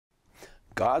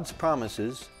God's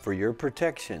promises for your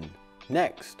protection,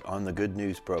 next on the Good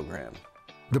News program.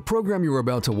 The program you are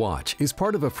about to watch is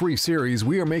part of a free series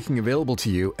we are making available to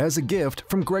you as a gift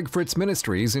from Greg Fritz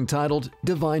Ministries entitled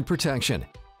Divine Protection.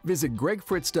 Visit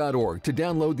gregfritz.org to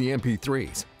download the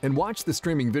MP3s and watch the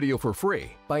streaming video for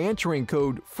free by entering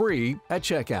code FREE at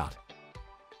checkout.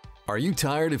 Are you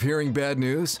tired of hearing bad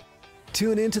news?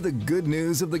 Tune into the good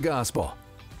news of the gospel.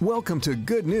 Welcome to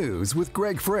Good News with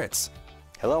Greg Fritz.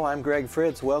 Hello, I'm Greg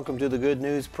Fritz. Welcome to the Good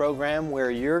News program, where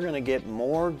you're going to get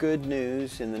more good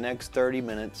news in the next 30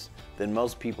 minutes than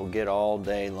most people get all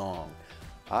day long.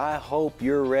 I hope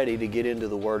you're ready to get into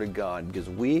the Word of God, because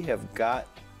we have got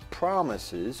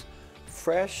promises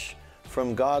fresh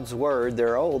from God's Word.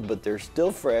 They're old, but they're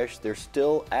still fresh, they're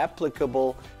still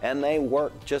applicable, and they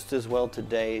work just as well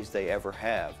today as they ever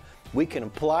have. We can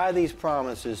apply these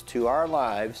promises to our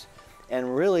lives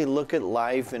and really look at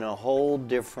life in a whole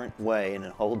different way, and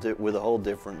with a whole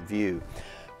different view.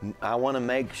 I want to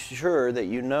make sure that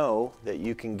you know that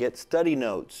you can get study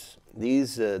notes.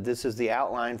 This is the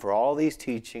outline for all these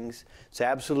teachings. It's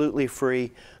absolutely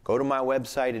free. Go to my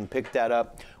website and pick that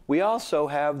up. We also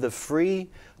have the free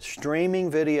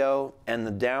streaming video and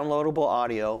the downloadable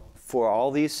audio for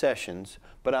all these sessions.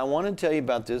 But I want to tell you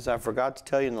about this. I forgot to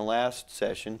tell you in the last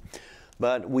session.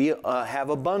 But we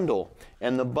have a bundle,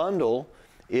 and the bundle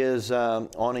is on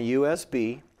a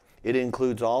USB. It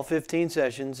includes all 15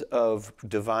 sessions of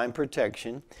Divine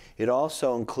Protection. It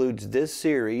also includes this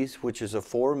series, which is a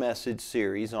 4-message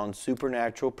series on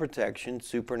supernatural protection,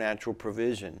 supernatural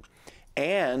provision,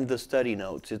 and the study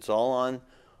notes. It's all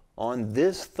on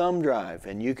this thumb drive,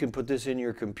 and you can put this in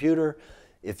your computer.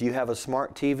 If you have a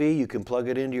smart TV, you can plug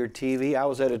it into your TV. I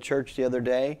was at a church the other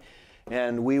day,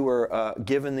 and we were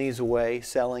giving these away,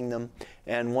 selling them,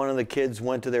 and one of the kids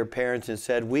went to their parents and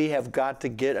said, "We have got to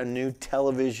get a new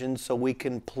television so we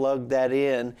can plug that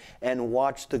in and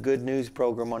watch the Good News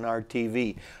program on our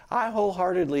TV." I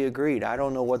wholeheartedly agreed. I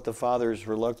don't know what the father's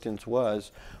reluctance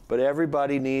was, but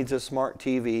everybody needs a smart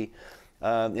TV.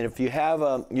 And if you have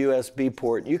a USB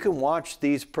port, you can watch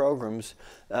these programs.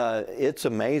 It's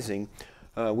amazing.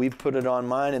 We've put it on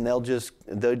mine, and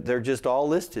they're just all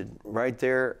listed right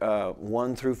there,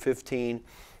 1 through 15,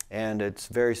 and it's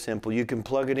very simple. You can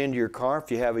plug it into your car if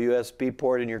you have a USB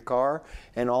port in your car,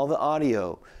 and all the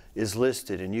audio is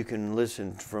listed, and you can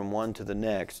listen from one to the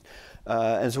next.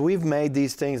 And so we've made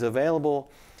these things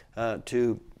available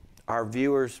to our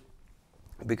viewers,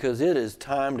 because it is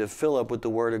time to fill up with the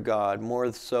Word of God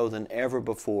more so than ever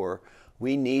before.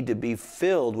 We need to be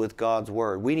filled with God's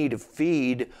Word. We need to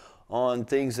feed on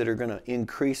things that are going to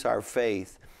increase our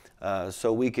faith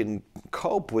so we can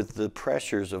cope with the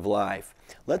pressures of life.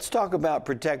 Let's talk about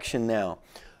protection now.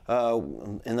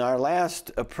 In our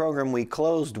last program, we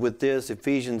closed with this,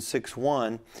 Ephesians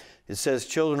 6:1. It says,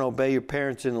 "Children, obey your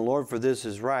parents in the Lord, for this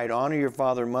is right. Honor your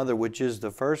father and mother, which is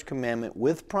the first commandment,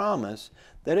 with promise,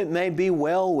 that it may be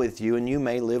well with you and you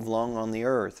may live long on the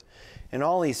earth." And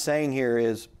all he's saying here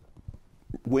is,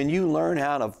 when you learn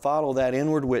how to follow that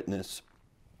inward witness,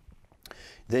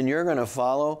 then you're going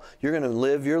to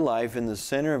live your life in the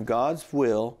center of God's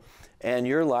will, and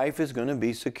your life is going to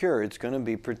be secure. It's going to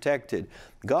be protected.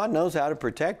 God knows how to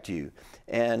protect you,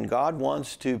 and God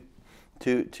wants to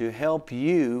help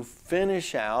you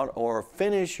finish out or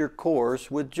finish your course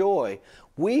with joy.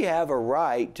 We have a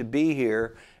right to be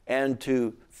here and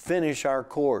to finish our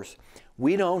course.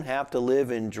 We don't have to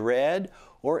live in dread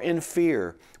or in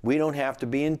fear. We don't have to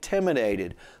be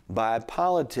intimidated by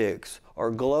politics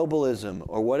or globalism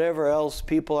or whatever else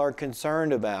people are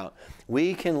concerned about.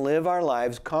 We can live our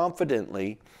lives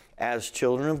confidently as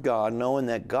children of God, knowing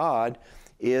that God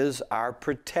is our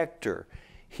protector.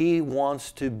 He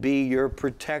wants to be your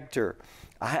protector.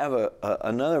 I have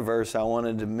another verse I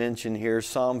wanted to mention here.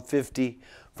 Psalm 50,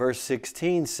 verse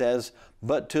 16 says,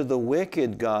 "But to the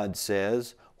wicked, God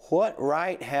says, what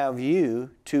right have you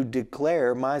to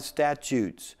declare my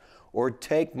statutes or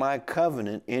take my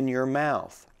covenant in your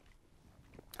mouth?"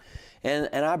 And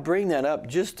I bring that up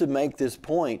just to make this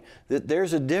point, that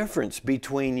there's a difference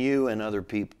between you and other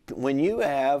people. When you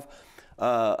have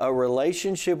a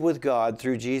relationship with God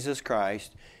through Jesus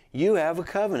Christ, you have a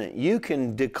covenant. You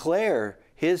can declare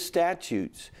His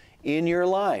statutes in your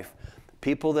life.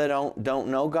 People that don't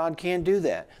know God can't do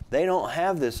that. They don't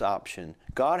have this option.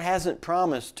 God hasn't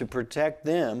promised to protect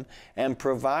them and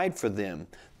provide for them.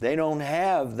 They don't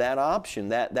have that option,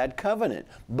 that covenant,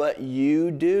 but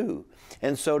you do.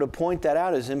 And so to point that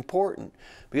out is important,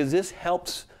 because this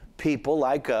helps people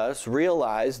like us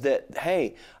realize that,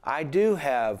 hey, I do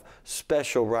have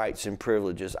special rights and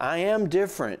privileges. I am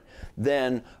different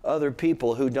than other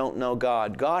people who don't know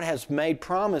God. God has made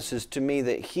promises to me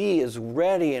that He is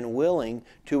ready and willing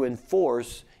to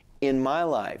enforce in my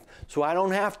life. So I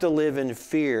don't have to live in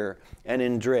fear and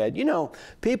in dread. You know,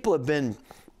 people have been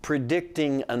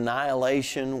predicting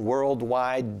annihilation,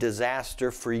 worldwide disaster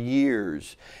for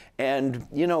years. And,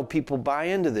 you know, people buy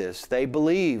into this. They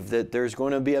believe that there's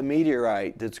going to be a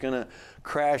meteorite that's going to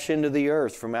crash into the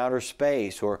earth from outer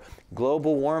space, or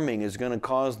global warming is going to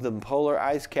cause the polar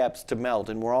ice caps to melt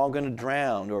and we're all going to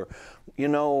drown, or, you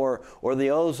know, or the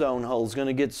ozone hole is going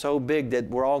to get so big that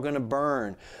we're all going to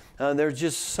burn. There's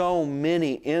just so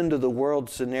many end of the world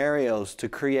scenarios to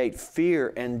create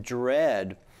fear and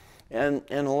dread. And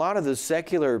a lot of the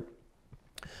secular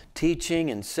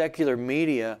teaching and secular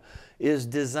media is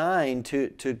designed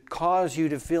to cause you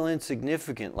to feel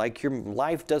insignificant, like your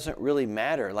life doesn't really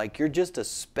matter, like you're just a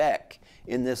speck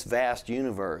in this vast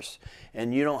universe,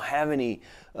 and you don't have any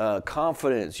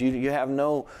confidence. You have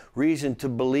no reason to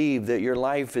believe that your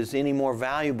life is any more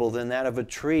valuable than that of a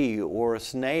tree or a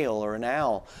snail or an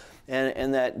owl,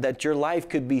 and that your life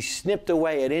could be snipped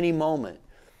away at any moment.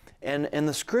 And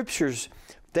the Scriptures,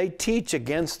 they teach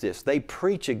against this. They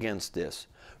preach against this.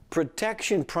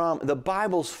 The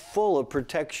Bible's full of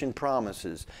protection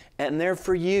promises, and they're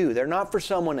for you. They're not for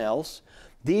someone else.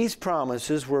 These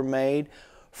promises were made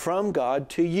from God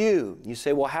to you. You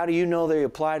say, well, how do you know they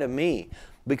apply to me?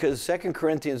 Because 2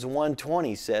 Corinthians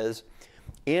 1:20 says,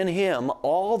 in Him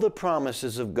all the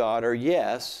promises of God are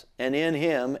yes, and in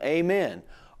Him amen.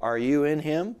 Are you in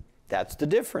Him? That's the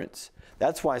difference.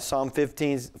 That's why Psalm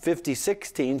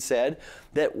 50:16 said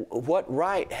that what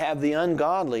right have the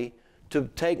ungodly to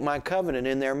take my covenant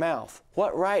in their mouth?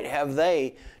 What right have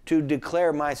they to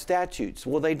declare my statutes?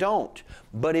 Well, they don't.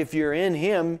 But if you're in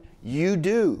Him, you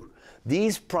do.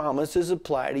 These promises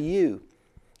apply to you.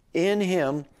 In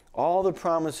Him, all the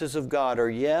promises of God are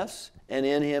yes, and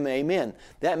in Him, amen.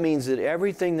 That means that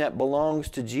everything that belongs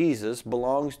to Jesus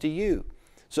belongs to you.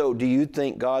 So do you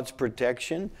think God's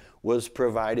protection was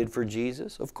provided for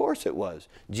Jesus? Of course it was.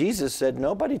 Jesus said,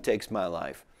 nobody takes my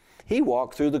life. He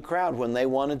walked through the crowd when they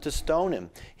wanted to stone Him.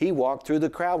 He walked through the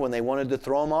crowd when they wanted to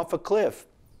throw Him off a cliff.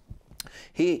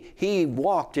 He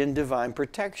walked in divine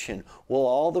protection. Well,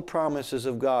 all the promises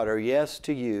of God are yes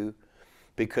to you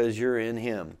because you're in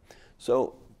Him.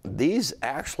 So these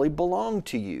actually belong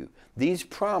to you. These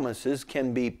promises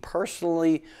can be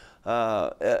personally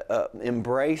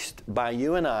embraced by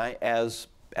you and I as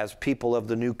people of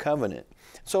the new covenant.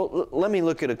 So let me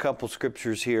look at a couple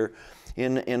scriptures here.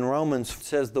 In Romans, it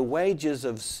says, the wages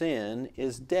of sin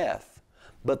is death,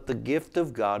 but the gift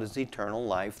of God is eternal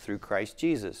life through Christ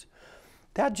Jesus.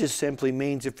 That just simply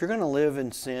means if you're going to live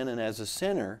in sin and as a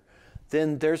sinner,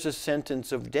 then there's a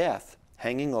sentence of death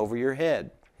hanging over your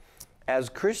head. As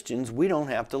Christians, we don't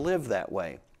have to live that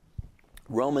way.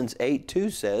 Romans 8:2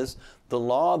 says, the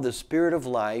law of the Spirit of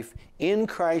life in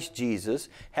Christ Jesus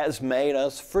has made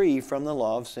us free from the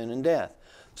law of sin and death.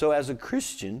 So as a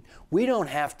Christian, we don't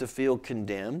have to feel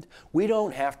condemned. We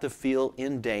don't have to feel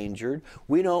endangered.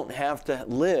 We don't have to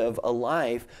live a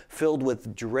life filled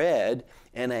with dread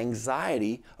and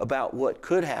anxiety about what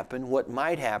could happen, what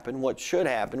might happen, what should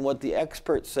happen, what the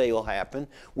experts say will happen.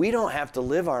 We don't have to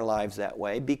live our lives that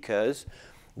way because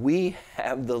we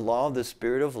have the law of the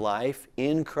Spirit of life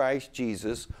in Christ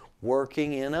Jesus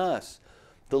working in us.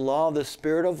 The law of the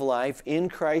Spirit of life in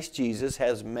Christ Jesus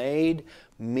has made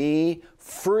me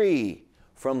free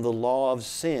from the law of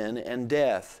sin and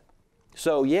death.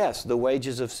 So yes, the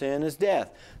wages of sin is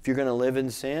death. If you're going to live in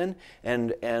sin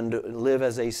and live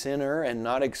as a sinner and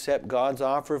not accept God's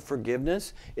offer of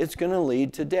forgiveness, it's going to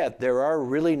lead to death. There are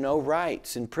really no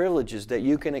rights and privileges that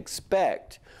you can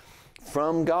expect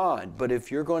from God. But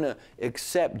if you're going to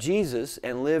accept Jesus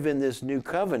and live in this new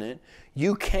covenant,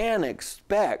 you can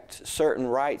expect certain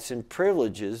rights and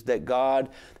privileges that God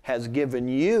has given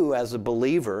you as a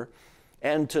believer,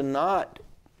 and to not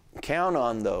count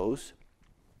on those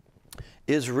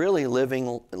is really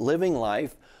living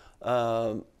life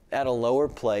at a lower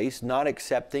place, not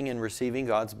accepting and receiving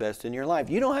God's best in your life.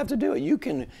 You don't have to do it. You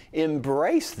can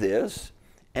embrace this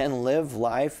and live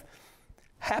life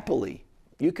happily.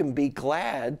 You can be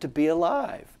glad to be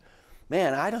alive.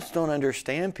 Man, I just don't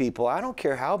understand people. I don't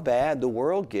care how bad the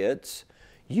world gets.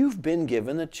 You've been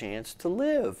given the chance to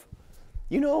live.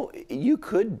 You know, you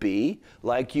could be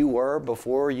like you were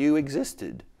before you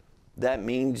existed. That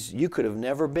means you could have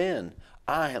never been.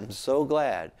 I am so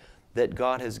glad that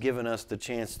God has given us the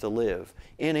chance to live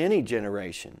in any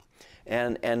generation.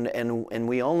 And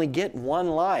we only get one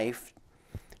life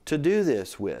to do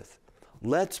this with.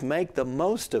 Let's make the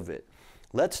most of it.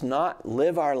 Let's not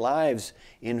live our lives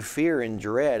in fear and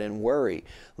dread and worry.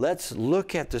 Let's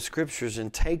look at the Scriptures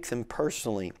and take them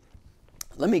personally.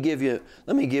 Let me give you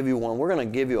one. We're going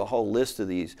to give you a whole list of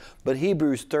these. But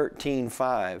Hebrews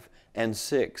 13:5 and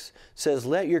 6 says,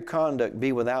 "Let your conduct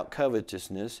be without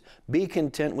covetousness. Be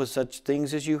content with such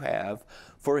things as you have.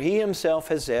 For He Himself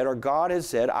has said," or God has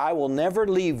said, "I will never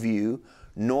leave you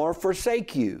nor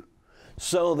forsake you.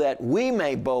 So that we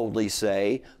may boldly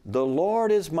say, the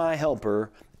Lord is my helper.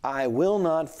 I will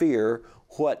not fear.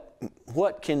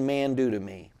 What can man do to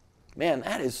me?" Man,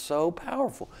 that is so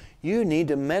powerful. You need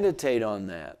to meditate on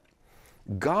that.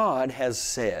 God has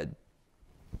said,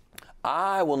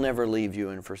 "I will never leave you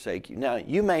and forsake you." Now,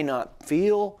 you may not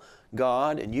feel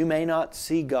God and you may not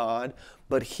see God,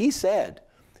 but He said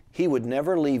He would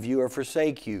never leave you or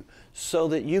forsake you, so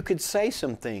that you could say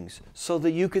some things, so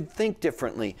that you could think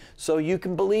differently, so you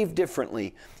can believe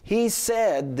differently. He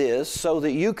said this so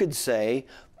that you could say,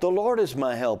 "The Lord is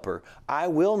my helper. I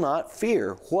will not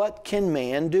fear. What can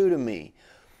man do to me?"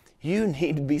 You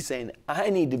need to be saying, I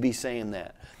need to be saying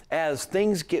that. As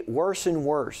things get worse and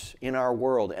worse in our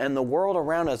world, and the world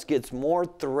around us gets more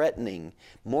threatening,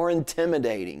 more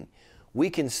intimidating, we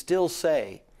can still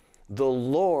say, "The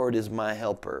Lord is my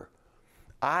helper.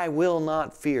 I will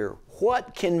not fear.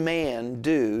 What can man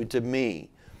do to me?"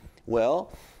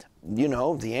 Well, you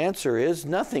know, the answer is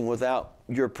nothing without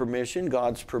your permission,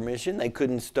 God's permission. They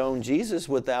couldn't stone Jesus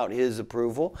without His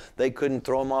approval. They couldn't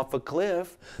throw Him off a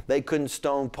cliff. They couldn't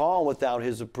stone Paul without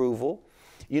His approval.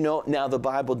 You know, now the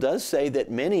Bible does say that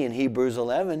many in Hebrews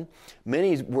 11,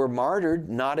 many were martyred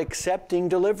not accepting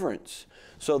deliverance.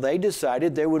 So they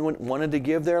decided they wanted to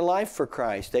give their life for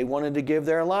Christ. They wanted to give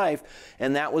their life,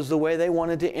 and that was the way they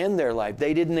wanted to end their life.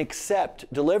 They didn't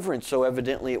accept deliverance, so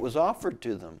evidently it was offered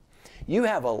to them. You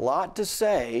have a lot to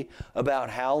say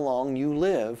about how long you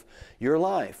live your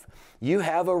life. You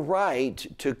have a right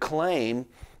to claim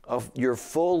of your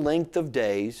full length of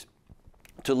days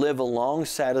to live a long,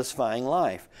 satisfying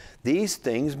life. These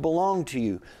things belong to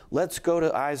you. Let's go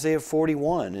to Isaiah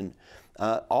 41, and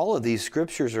all of these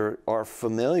scriptures are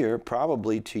familiar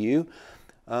probably to you,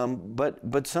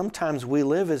 but sometimes we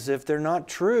live as if they're not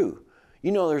true.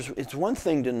 You know, it's one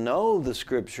thing to know the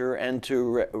Scripture and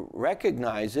to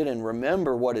recognize it and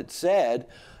remember what it said.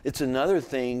 It's another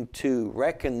thing to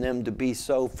reckon them to be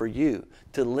so for you,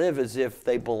 to live as if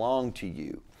they belong to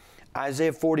you.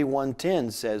 Isaiah 41:10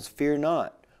 says, "Fear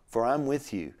not, for I'm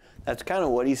with you." That's kind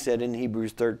of what he said in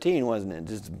Hebrews 13, wasn't it?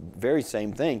 Just the very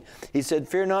same thing. He said,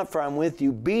 "Fear not, for I'm with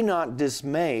you. Be not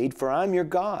dismayed, for I'm your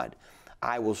God.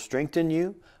 I will strengthen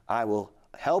you. I will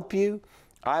help you.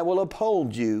 I will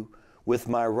uphold you with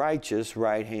my righteous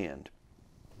right hand."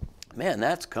 Man,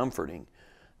 that's comforting.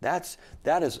 That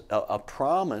is a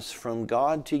promise from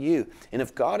God to you. And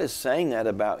if God is saying that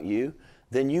about you,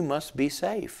 then you must be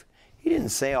safe. He didn't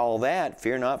say all that.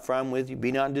 "Fear not, for I'm with you.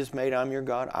 Be not dismayed, I'm your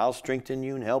God. I'll strengthen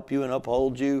you and help you and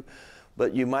uphold you."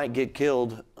 But you might get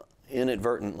killed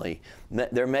inadvertently.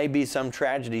 There may be some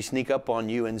tragedy sneak up on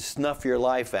you and snuff your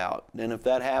life out. And if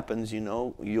that happens, you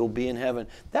know, you'll be in heaven.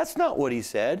 That's not what he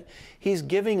said. He's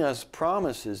giving us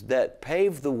promises that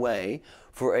pave the way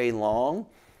for a long,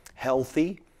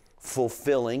 healthy,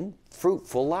 fulfilling,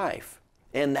 fruitful life.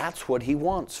 And that's what he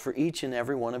wants for each and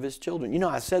every one of his children. You know,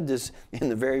 I said this in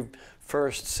the very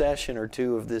first session or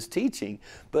two of this teaching,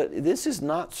 but this is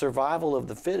not survival of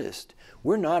the fittest.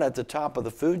 We're not at the top of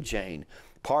the food chain,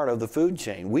 part of the food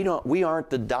chain. We aren't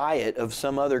the diet of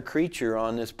some other creature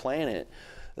on this planet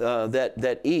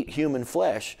that eat human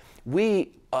flesh. The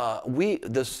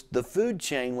food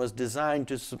chain was designed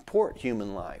to support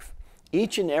human life.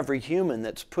 Each and every human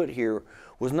that's put here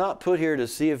was not put here to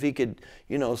see if he could,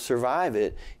 you know, survive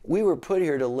it. We were put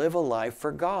here to live a life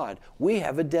for God. We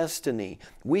have a destiny.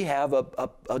 We have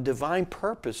a divine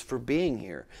purpose for being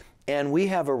here. And we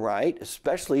have a right,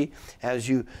 especially as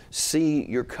you see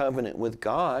your covenant with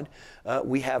God,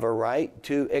 we have a right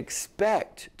to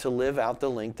expect to live out the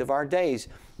length of our days.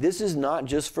 This is not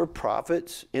just for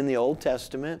prophets in the Old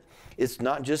Testament. It's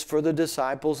not just for the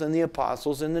disciples and the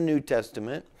apostles in the New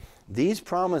Testament. These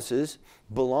promises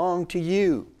belong to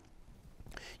you.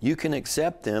 You can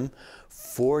accept them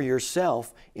for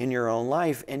yourself in your own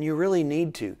life, and you really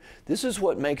need to. This is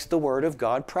what makes the Word of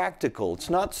God practical. It's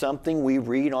not something we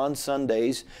read on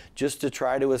Sundays just to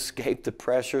try to escape the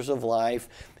pressures of life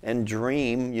and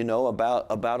dream, you know, about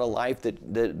a life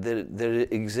that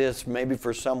exists maybe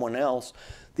for someone else.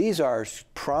 These are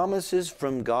promises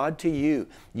from God to you.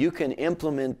 You can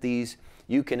implement these.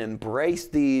 You can embrace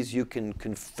these, you can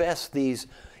confess these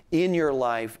in your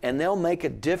life, and they'll make a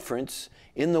difference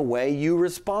in the way you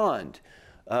respond.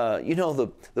 You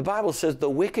know, the Bible says the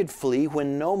wicked flee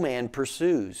when no man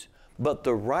pursues, but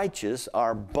the righteous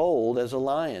are bold as a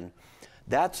lion.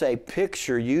 That's a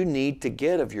picture you need to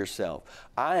get of yourself.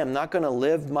 I am not going to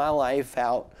live my life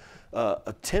out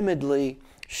timidly,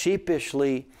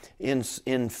 sheepishly,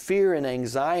 in fear and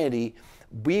anxiety.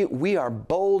 We are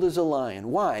bold as a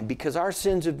lion. Why? Because our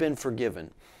sins have been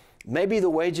forgiven. Maybe the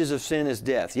wages of sin is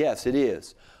death. Yes, it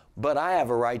is. But I have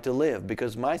a right to live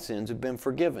because my sins have been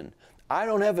forgiven. I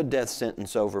don't have a death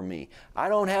sentence over me. I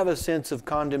don't have a sense of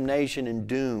condemnation and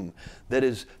doom that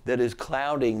is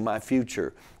clouding my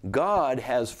future. God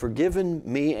has forgiven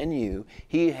me and you.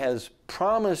 He has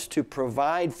promised to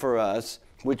provide for us,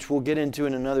 which we'll get into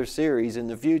in another series in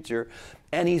the future,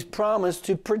 and He's promised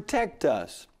to protect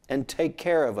us and take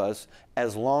care of us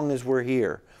as long as we're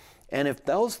here. And if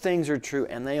those things are true,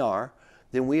 and they are,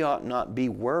 then we ought not be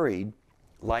worried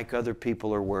like other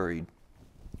people are worried.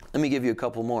 Let me give you a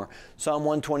couple more. Psalm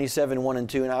 127, 1 and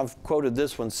 2, and I've quoted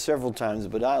this one several times,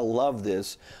 but I love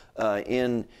this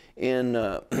in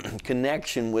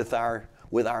connection with our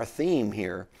theme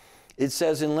here. It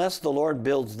says, unless the Lord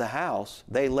builds the house,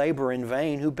 they labor in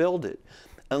vain who build it.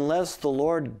 Unless the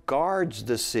Lord guards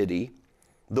the city,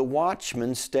 the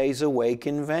watchman stays awake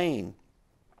in vain.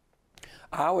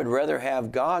 I would rather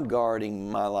have God guarding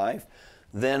my life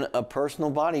than a personal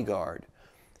bodyguard.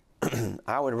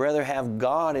 I would rather have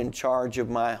God in charge of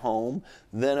my home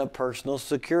than a personal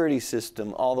security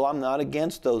system, although I'm not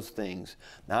against those things.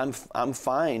 I'm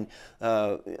fine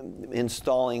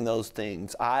installing those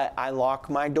things. I lock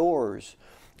my doors.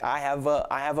 I have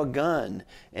a gun,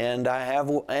 and I have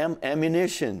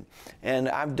ammunition, and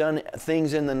I've done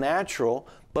things in the natural,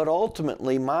 but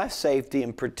ultimately my safety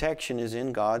and protection is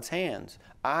in God's hands.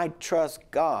 I trust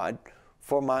God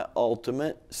for my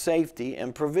ultimate safety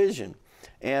and provision.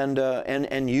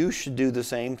 And you should do the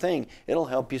same thing. It'll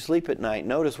help you sleep at night.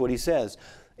 Notice what he says.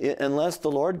 Unless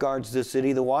the Lord guards the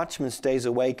city, the watchman stays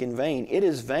awake in vain. It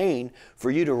is vain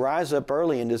for you to rise up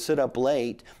early and to sit up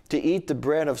late, to eat the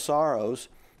bread of sorrows,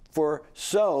 for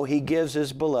so He gives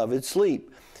His beloved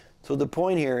sleep. So the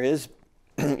point here is,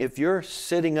 if you're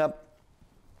sitting up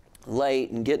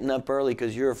late and getting up early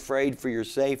because you're afraid for your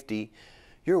safety,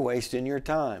 you're wasting your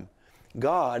time.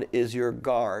 God is your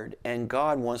guard, and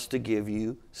God wants to give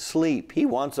you sleep. He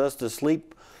wants us to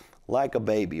sleep like a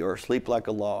baby or sleep like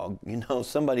a log. You know,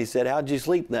 somebody said, how'd you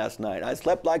sleep last night? I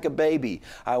slept like a baby.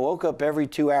 I woke up every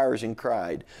 2 hours and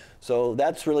cried. So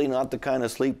that's really not the kind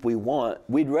of sleep we want.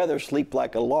 We'd rather sleep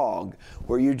like a log,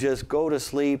 where you just go to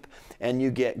sleep and you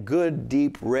get good,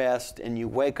 deep rest and you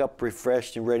wake up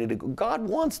refreshed and ready to go. God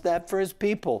wants that for His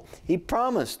people. He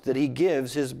promised that He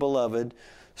gives His beloved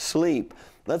sleep.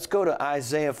 Let's go to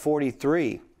Isaiah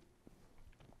 43.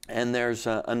 And there's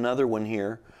another one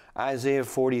here. Isaiah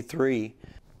 43.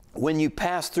 When you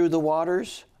pass through the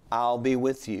waters, I'll be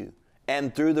with you.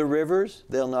 And through the rivers,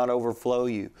 they'll not overflow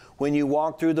you. When you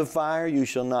walk through the fire, you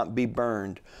shall not be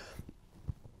burned,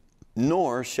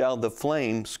 nor shall the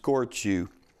flame scorch you.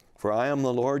 For I am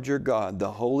the Lord your God,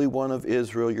 the Holy One of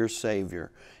Israel, your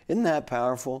Savior. Isn't that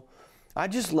powerful? I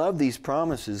just love these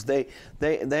promises.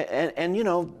 And you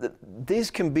know, these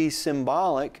can be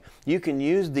symbolic. You can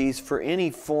use these for any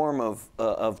form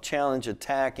of challenge,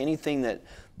 attack, anything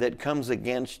that comes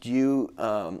against you,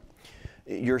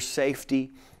 your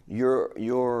safety,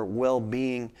 your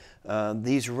well-being.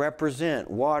 These represent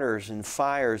waters and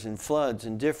fires and floods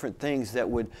and different things that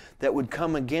would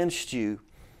come against you.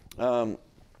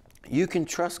 You can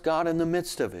trust God in the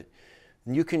midst of it.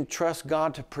 You can trust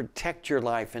God to protect your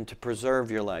life and to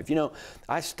preserve your life. You know,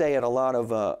 I stay at a lot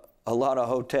of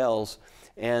hotels,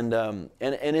 and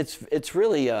it's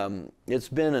really it's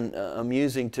been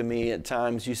amusing to me at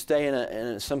times. You stay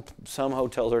in some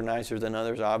hotels are nicer than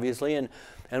others, obviously, and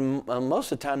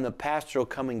most of the time the pastor will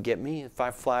come and get me if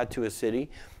I fly to a city.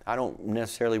 I don't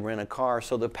necessarily rent a car,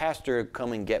 so the pastor will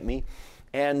come and get me,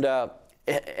 and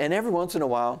every once in a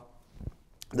while,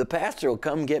 the pastor will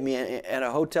come get me at a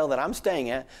hotel that I'm staying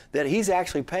at that he's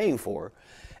actually paying for.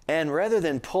 And rather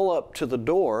than pull up to the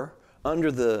door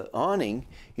under the awning,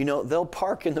 you know, they'll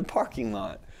park in the parking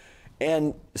lot.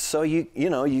 And so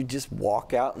you just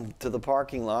walk out into the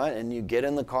parking lot and you get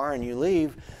in the car and you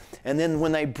leave. And then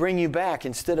when they bring you back,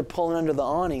 instead of pulling under the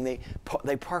awning,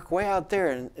 they park way out there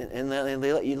and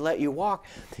they let you walk.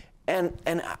 And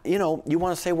you know, you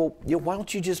want to say, well, why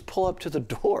don't you just pull up to the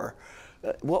door?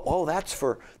 Well, oh, that's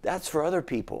for other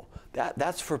people.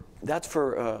 That's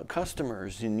for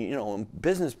customers and, you know,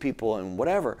 business people and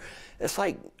whatever. It's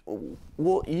like,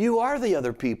 well, you are the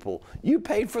other people. You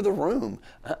paid for the room.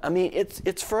 I mean,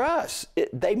 it's for us.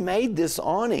 They made this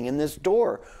awning and this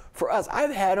door for us.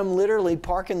 I've had them literally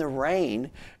park in the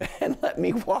rain and let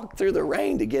me walk through the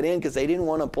rain to get in because they didn't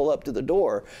want to pull up to the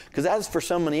door because that's for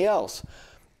somebody else.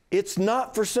 It's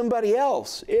not for somebody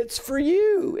else. It's for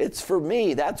you. It's for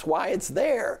me. That's why it's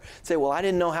there. Say, well, I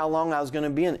didn't know how long I was going to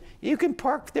be in it. You can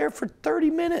park there for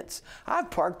 30 minutes.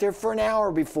 I've parked there for an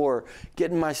hour before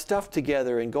getting my stuff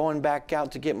together and going back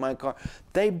out to get my car.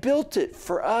 They built it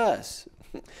for us.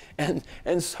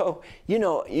 And so, you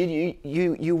know,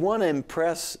 you want to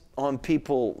impress on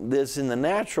people this in the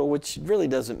natural, which really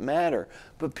doesn't matter.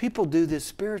 But people do this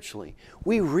spiritually.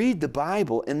 We read the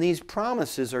Bible, and these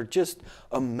promises are just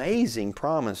amazing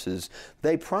promises.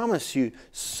 They promise you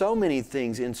so many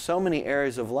things in so many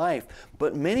areas of life,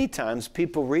 but many times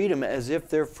people read them as if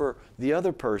they're for the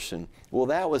other person. Well,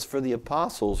 that was for the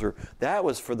apostles, or that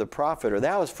was for the prophet, or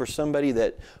that was for somebody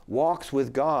that walks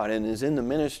with God and is in the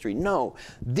ministry. No,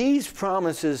 these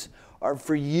promises are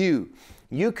for you.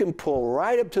 You can pull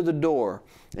right up to the door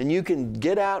and you can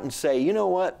get out and say, you know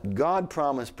what? God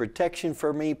promised protection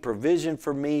for me, provision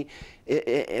for me.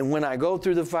 And when I go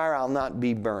through the fire, I'll not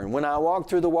be burned. When I walk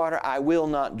through the water, I will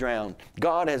not drown.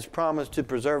 God has promised to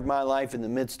preserve my life in the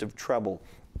midst of trouble.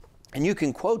 And you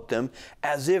can quote them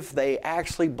as if they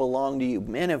actually belong to you.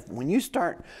 Man, when you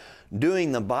start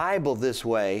doing the Bible this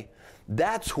way,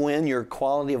 that's when your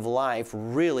quality of life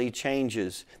really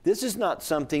changes. This is not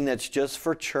something that's just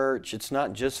for church. It's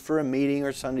not just for a meeting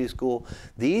or Sunday school.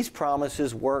 These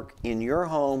promises work in your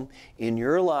home, in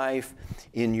your life,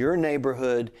 in your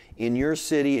neighborhood, in your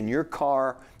city, in your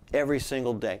car, every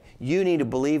single day. You need to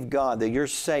believe God that you're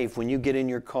safe when you get in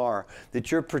your car, that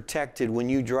you're protected when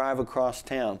you drive across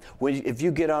town. If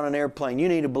you get on an airplane, you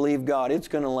need to believe God it's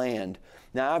going to land.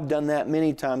 Now, I've done that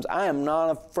many times. I am not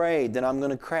afraid that I'm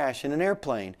going to crash in an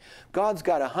airplane. God's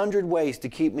got 100 ways to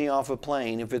keep me off a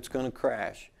plane if it's going to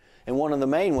crash. And one of the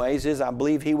main ways is I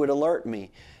believe He would alert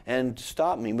me and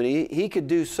stop me. But he could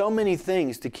do so many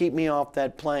things to keep me off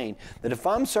that plane that if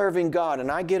I'm serving God and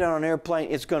I get on an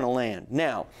airplane, it's going to land.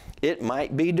 Now, it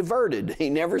might be diverted. He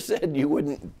never said you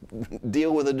wouldn't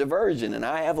deal with a diversion. And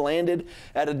I have landed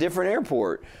at a different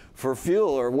airport for fuel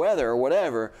or weather or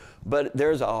whatever. But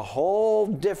there's a whole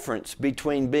difference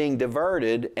between being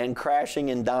diverted and crashing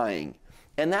and dying.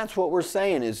 And that's what we're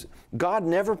saying is God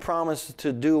never promised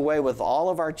to do away with all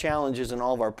of our challenges and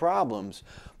all of our problems,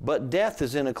 but death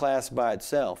is in a class by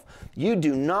itself. You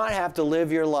do not have to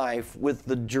live your life with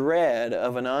the dread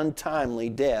of an untimely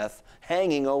death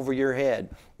hanging over your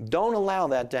head. Don't allow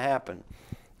that to happen.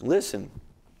 Listen,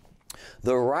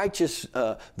 the righteous,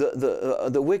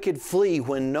 the wicked flee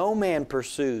when no man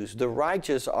pursues. The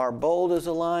righteous are bold as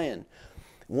a lion.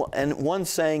 And one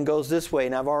saying goes this way,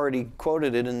 and I've already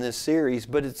quoted it in this series,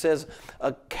 but it says,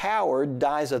 a coward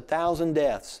dies 1,000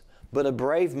 deaths, but a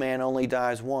brave man only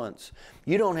dies once.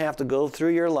 You don't have to go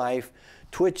through your life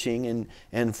twitching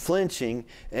and flinching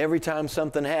every time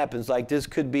something happens like this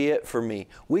could be it for me.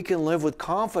 We can live with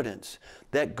confidence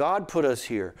that God put us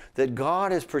here, that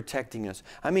God is protecting us.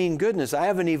 I mean, goodness, I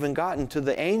haven't even gotten to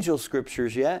the angel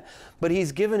scriptures yet, but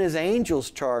He's given His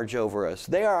angels charge over us.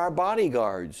 They are our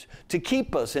bodyguards to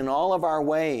keep us in all of our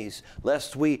ways,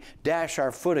 lest we dash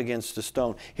our foot against a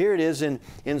stone. Here it is in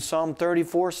Psalm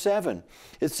 34:7.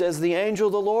 It says, the angel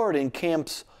of the Lord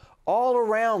encamps all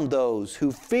around those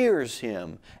who fears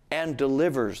Him and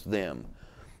delivers them.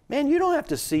 Man, you don't have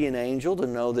to see an angel to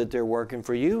know that they're working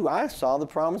for you. I saw the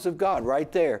promise of God right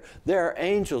there. There are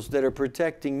angels that are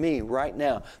protecting me right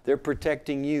now. They're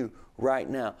protecting you right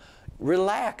now.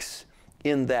 Relax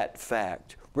in that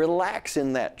fact. Relax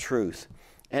in that truth.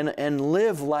 And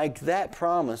live like that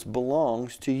promise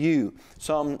belongs to you.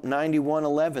 Psalm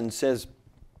 91:11 says,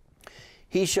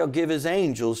 He shall give His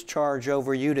angels charge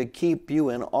over you to keep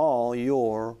you in all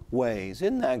your ways.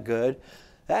 Isn't that good?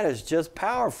 That is just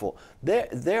powerful.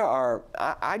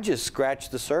 I just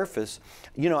scratched the surface.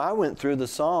 You know, I went through the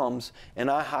Psalms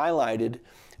and I highlighted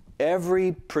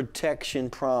every protection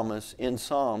promise in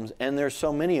Psalms, and there's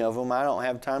so many of them, I don't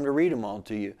have time to read them all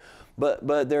to you.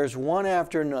 But there's one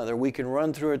after another. We can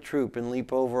run through a troop and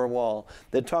leap over a wall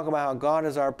that talk about how God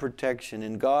is our protection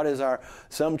and God is our,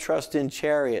 some trust in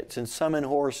chariots and some in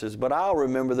horses, but I'll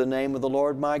remember the name of the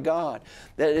Lord my God.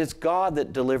 That it's God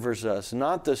that delivers us,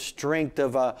 not the strength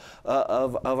of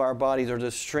our bodies or the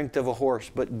strength of a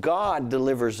horse, but God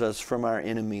delivers us from our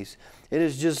enemies. It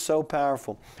is just so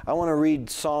powerful. I want to read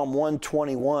Psalm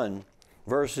 121,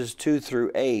 verses 2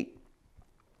 through 8.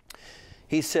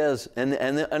 He says, and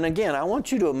again, I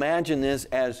want you to imagine this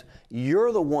as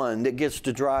you're the one that gets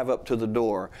to drive up to the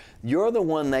door. You're the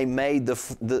one they made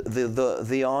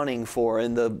the awning for,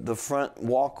 and the front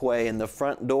walkway and the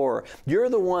front door. You're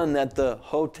the one that the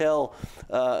hotel,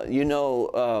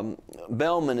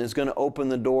 bellman is going to open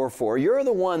the door for. You're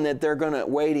the one that they're going to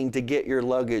waiting to get your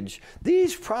luggage.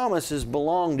 These promises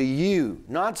belong to you,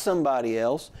 not somebody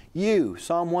else. You.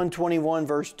 Psalm 121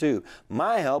 verse 2.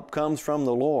 My help comes from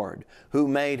the Lord, who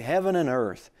made heaven and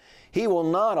earth. He will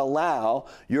not allow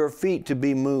your feet to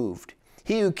be moved.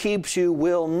 He who keeps you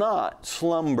will not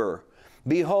slumber.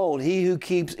 Behold, he who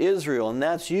keeps Israel, and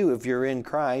that's you if you're in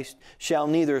Christ, shall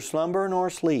neither slumber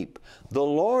nor sleep. The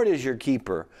Lord is your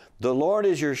keeper. The Lord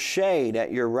is your shade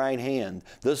at your right hand.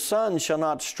 The sun shall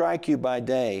not strike you by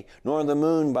day, nor the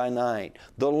moon by night.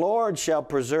 The Lord shall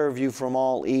preserve you from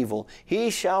all evil.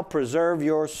 He shall preserve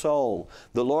your soul.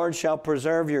 The Lord shall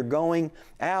preserve your going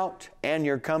out and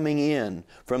your coming in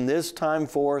from this time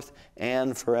forth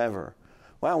and forever.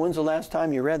 Wow, when's the last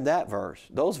time you read that verse,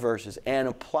 those verses, and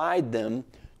applied them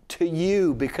to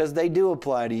you, because they do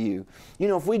apply to you? You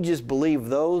know, if we just believe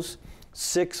those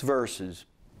 6 verses,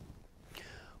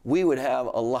 we would have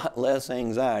a lot less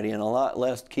anxiety and a lot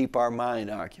less to keep our mind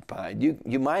occupied.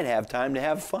 You might have time to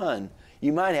have fun.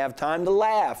 You might have time to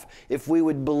laugh if we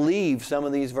would believe some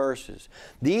of these verses.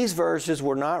 These verses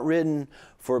were not written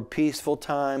for peaceful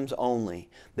times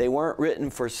only. They weren't written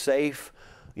for safe,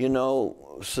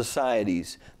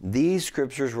 societies. These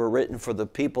scriptures were written for the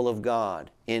people of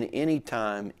God in any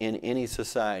time, in any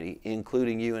society,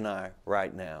 including you and I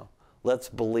right now. Let's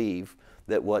believe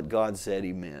that what God said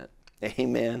He meant.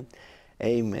 Amen.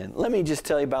 Amen. Let me just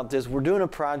tell you about this. We're doing a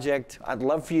project. I'd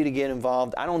love for you to get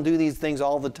involved. I don't do these things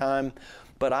all the time,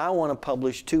 but I want to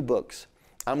publish 2 books.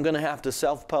 I'm going to have to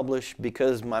self-publish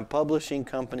because my publishing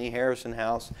company, Harrison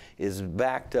House, is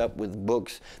backed up with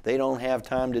books. They don't have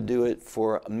time to do it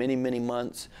for many, many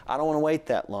months. I don't want to wait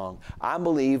that long. I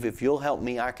believe if you'll help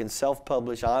me, I can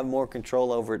self-publish. I'll have more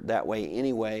control over it that way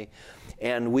anyway.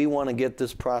 And we want to get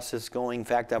this process going. In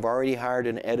fact, I've already hired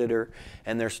an editor,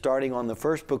 and they're starting on the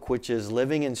first book, which is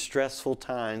Living in Stressful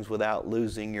Times Without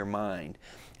Losing Your Mind.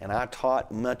 And I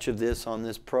taught much of this on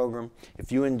this program.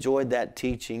 If you enjoyed that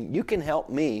teaching, you can help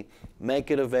me make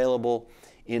it available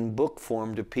in book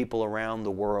form to people around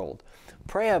the world.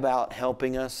 Pray about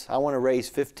helping us. I want to raise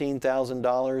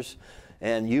 $15,000,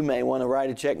 and you may want to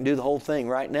write a check and do the whole thing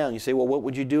right now. And you say, well, what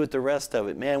would you do with the rest of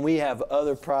it? Man, we have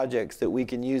other projects that we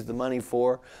can use the money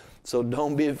for, so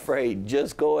don't be afraid.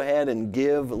 Just go ahead and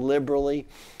give liberally.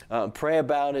 Pray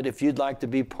about it. If you'd like to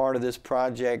be part of this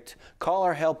project, call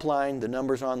our helpline. The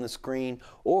number's on the screen.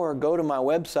 Or go to my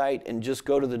website and just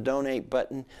go to the donate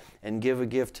button and give a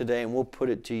gift today, and we'll put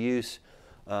it to use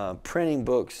printing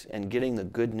books and getting the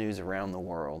good news around the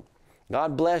world.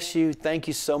 God bless you. Thank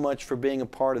you so much for being a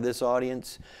part of this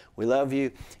audience. We love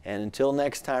you. And until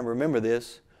next time, remember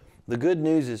this: the good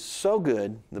news is so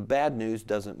good, the bad news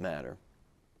doesn't matter.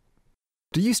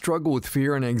 Do you struggle with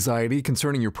fear and anxiety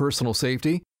concerning your personal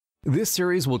safety? This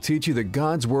series will teach you that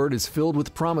God's Word is filled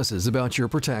with promises about your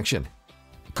protection.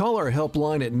 Call our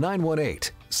helpline at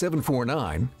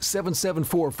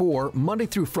 918-749-7744 Monday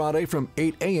through Friday from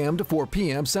 8 a.m. to 4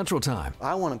 p.m. Central Time.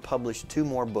 I want to publish 2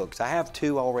 more books. I have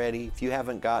 2 already. If you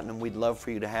haven't gotten them, we'd love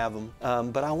for you to have them.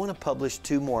 But I want to publish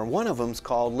 2 more. One of them is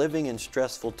called Living in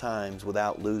Stressful Times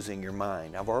Without Losing Your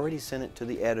Mind. I've already sent it to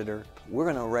the editor. We're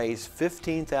going to raise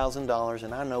 $15,000,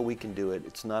 and I know we can do it.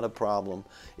 It's not a problem.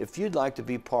 If you'd like to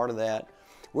be part of that,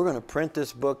 we're going to print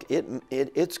this book.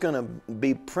 It's going to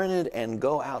be printed and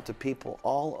go out to people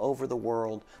all over the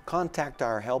world. Contact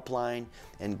our helpline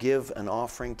and give an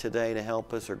offering today to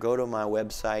help us, or go to my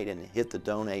website and hit the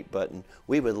donate button.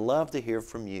 We would love to hear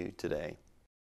from you today.